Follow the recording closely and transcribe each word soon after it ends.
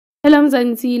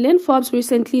Mzansi, Lynn Forbes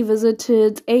recently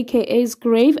visited AKA's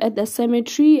grave at the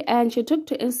cemetery, and she took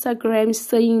to Instagram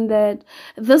saying that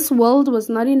this world was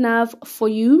not enough for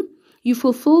you. You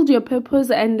fulfilled your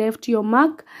purpose and left your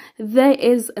mark. There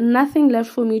is nothing left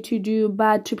for me to do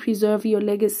but to preserve your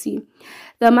legacy.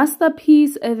 The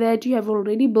masterpiece that you have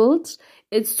already built,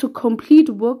 it's a complete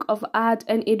work of art,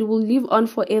 and it will live on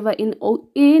forever in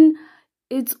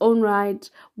its own right.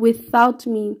 Without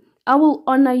me, I will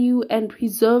honor you and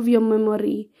preserve your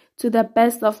memory to the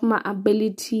best of my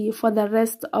ability for the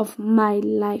rest of my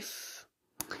life.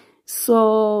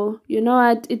 So, you know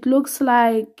what? It looks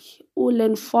like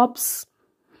Lynn Forbes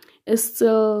is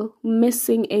still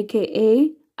missing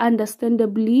AKA,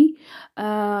 understandably.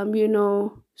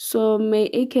 So may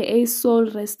AKA's soul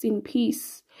rest in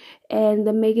peace and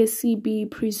the Megacy be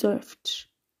preserved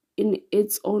in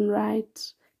its own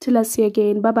right. Till I see you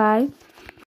again. Bye-bye.